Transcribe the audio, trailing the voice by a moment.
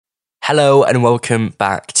Hello and welcome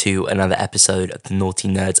back to another episode of the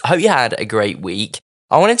Nauti Nerds. I hope you had a great week.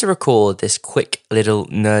 I wanted to record this quick little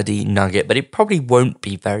nerdy nugget, but it probably won't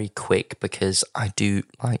be very quick because I do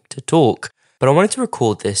like to talk. But I wanted to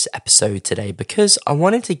record this episode today because I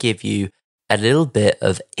wanted to give you a little bit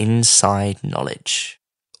of inside knowledge.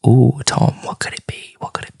 Ooh, Tom, what could it be?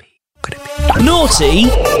 What could it be? What could it be? Nauti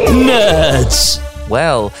Nerds!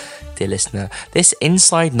 Well, dear listener, this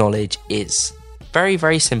inside knowledge is very,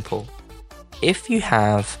 very simple. If you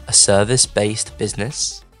have a service-based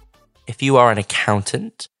business, if you are an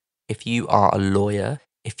accountant, if you are a lawyer,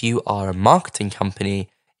 if you are a marketing company,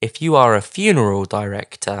 if you are a funeral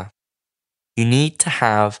director, you need to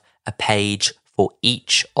have a page for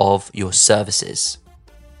each of your services.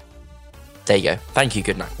 There you go. Thank you.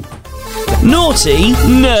 Good night. Nauti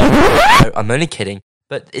Nerds! No, I'm only kidding.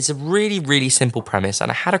 But it's a really, really simple premise.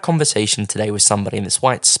 And I had a conversation today with somebody, and that's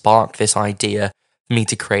why it sparked this idea for me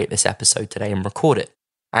to create this episode today and record it.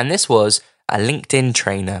 And this was a LinkedIn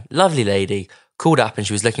trainer, lovely lady, called up and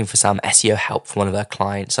she was looking for some SEO help for one of her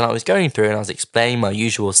clients. And I was going through and I was explaining my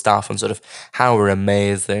usual stuff on sort of how we're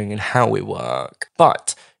amazing and how we work.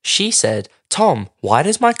 But she said, Tom, why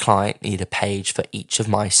does my client need a page for each of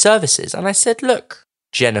my services? And I said, look,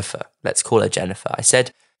 Jennifer, let's call her Jennifer. I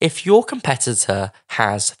said, if your competitor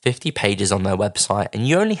has 50 pages on their website and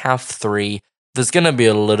you only have 3, there's going to be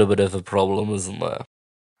a little bit of a problem, isn't there?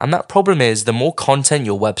 And that problem is the more content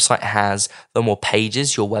your website has, the more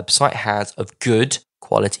pages your website has of good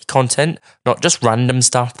quality content, not just random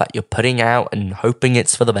stuff that you're putting out and hoping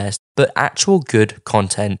it's for the best, but actual good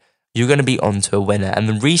content, you're going to be onto a winner. And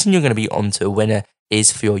the reason you're going to be onto a winner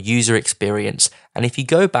is for your user experience. And if you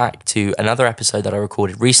go back to another episode that I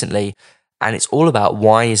recorded recently, and it's all about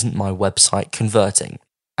why isn't my website converting?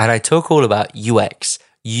 And I talk all about UX,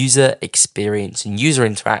 user experience and user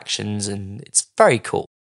interactions, and it's very cool.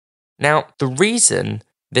 Now, the reason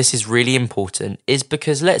this is really important is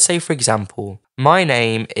because let's say, for example, my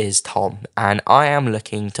name is Tom and I am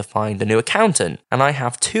looking to find a new accountant and I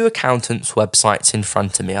have 2 accountants' websites in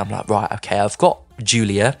front of me. I'm like, right, okay, I've got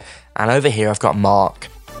Julia and over here I've got Mark.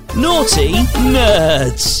 Nauti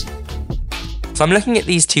Nerds! So I'm looking at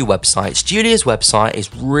these 2 websites. Julia's website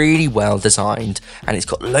is really well designed and it's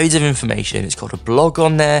got loads of information. It's got a blog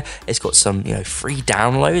on there. It's got some, free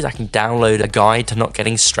downloads. I can download a guide to not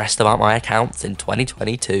getting stressed about my accounts in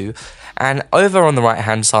 2022. And over on the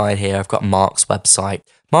right-hand side here, I've got Mark's website.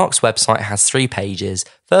 Mark's website has 3 pages.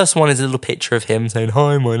 First one is a little picture of him saying,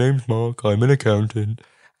 hi, my name's Mark. I'm an accountant.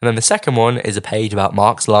 And then the second one is a page about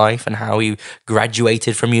Mark's life and how he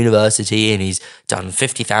graduated from university and he's done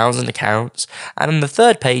 50,000 accounts. And then the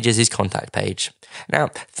third page is his contact page. Now,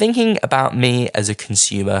 thinking about me as a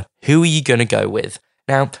consumer, who are you going to go with?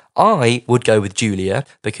 Now, I would go with Julia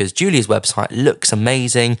because Julia's website looks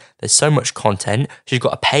amazing. There's so much content. She's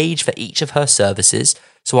got a page for each of her services.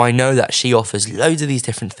 So I know that she offers loads of these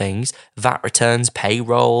different things: VAT returns,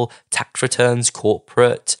 payroll, tax returns,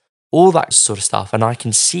 corporate, all that sort of stuff. And I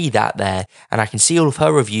can see that there. And I can see all of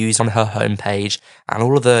her reviews on her homepage and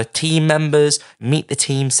all of the team members, meet the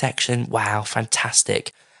team section. Wow,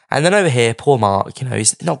 fantastic. And then over here, poor Mark,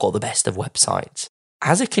 he's not got the best of websites.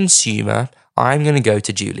 As a consumer, I'm going to go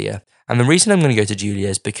to Julia. And the reason I'm going to go to Julia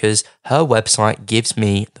is because her website gives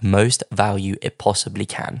me the most value it possibly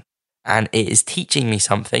can. And it is teaching me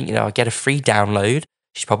something. I get a free download.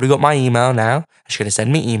 She's probably got my email now. She's going to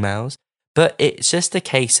send me emails. But it's just a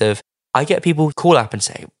case of, I get people call up and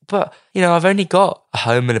say, but, I've only got a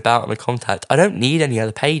home and about and a contact. I don't need any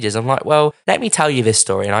other pages. I'm like, well, let me tell you this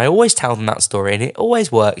story. And I always tell them that story and it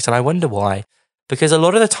always works. And I wonder why. Because a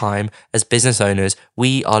lot of the time as business owners,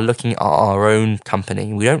 we are looking at our own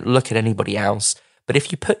company. We don't look at anybody else. But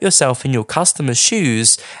if you put yourself in your customer's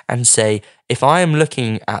shoes and say, if I am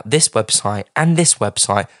looking at this website and this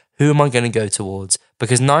website, who am I going to go towards?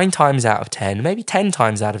 Because 9 times out of 10, maybe 10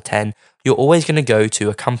 times out of 10, you're always going to go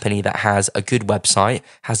to a company that has a good website,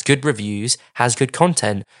 has good reviews, has good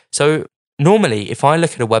content. So normally, if I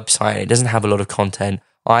look at a website and it doesn't have a lot of content,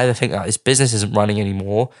 I either think that this business isn't running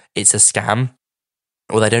anymore, it's a scam,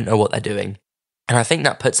 or they don't know what they're doing. And I think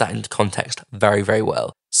that puts that into context very, very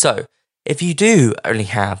well. So if you do only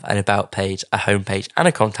have an about page, a home page, and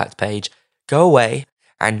a contact page, go away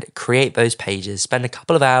and create those pages. Spend a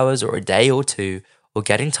couple of hours or a day or 2, or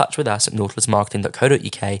get in touch with us at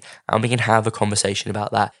nautilusmarketing.co.uk and we can have a conversation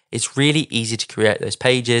about that. It's really easy to create those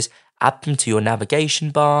pages, add them to your navigation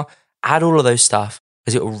bar, add all of those stuff,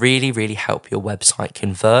 because it will really, really help your website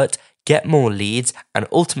convert, get more leads, and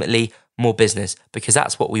ultimately more business, because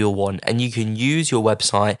that's what we all want. And you can use your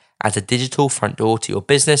website as a digital front door to your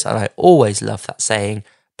business. And I always love that saying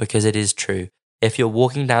because it is true. If you're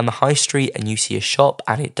walking down the high street and you see a shop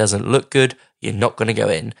and it doesn't look good, you're not going to go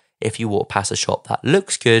in. If you walk past a shop that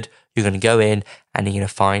looks good, you're going to go in and you're going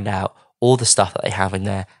to find out all the stuff that they have in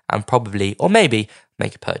there and probably, or maybe,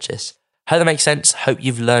 make a purchase. Hope that makes sense. Hope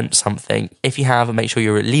you've learned something. If you have, make sure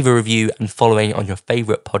you leave a review and following on your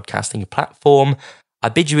favourite podcasting platform. I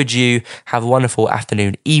bid you adieu. Have a wonderful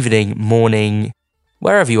afternoon, evening, morning,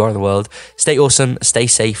 wherever you are in the world. Stay awesome, stay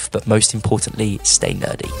safe, but most importantly, stay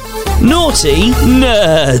nerdy. Naughty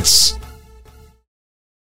Nerds.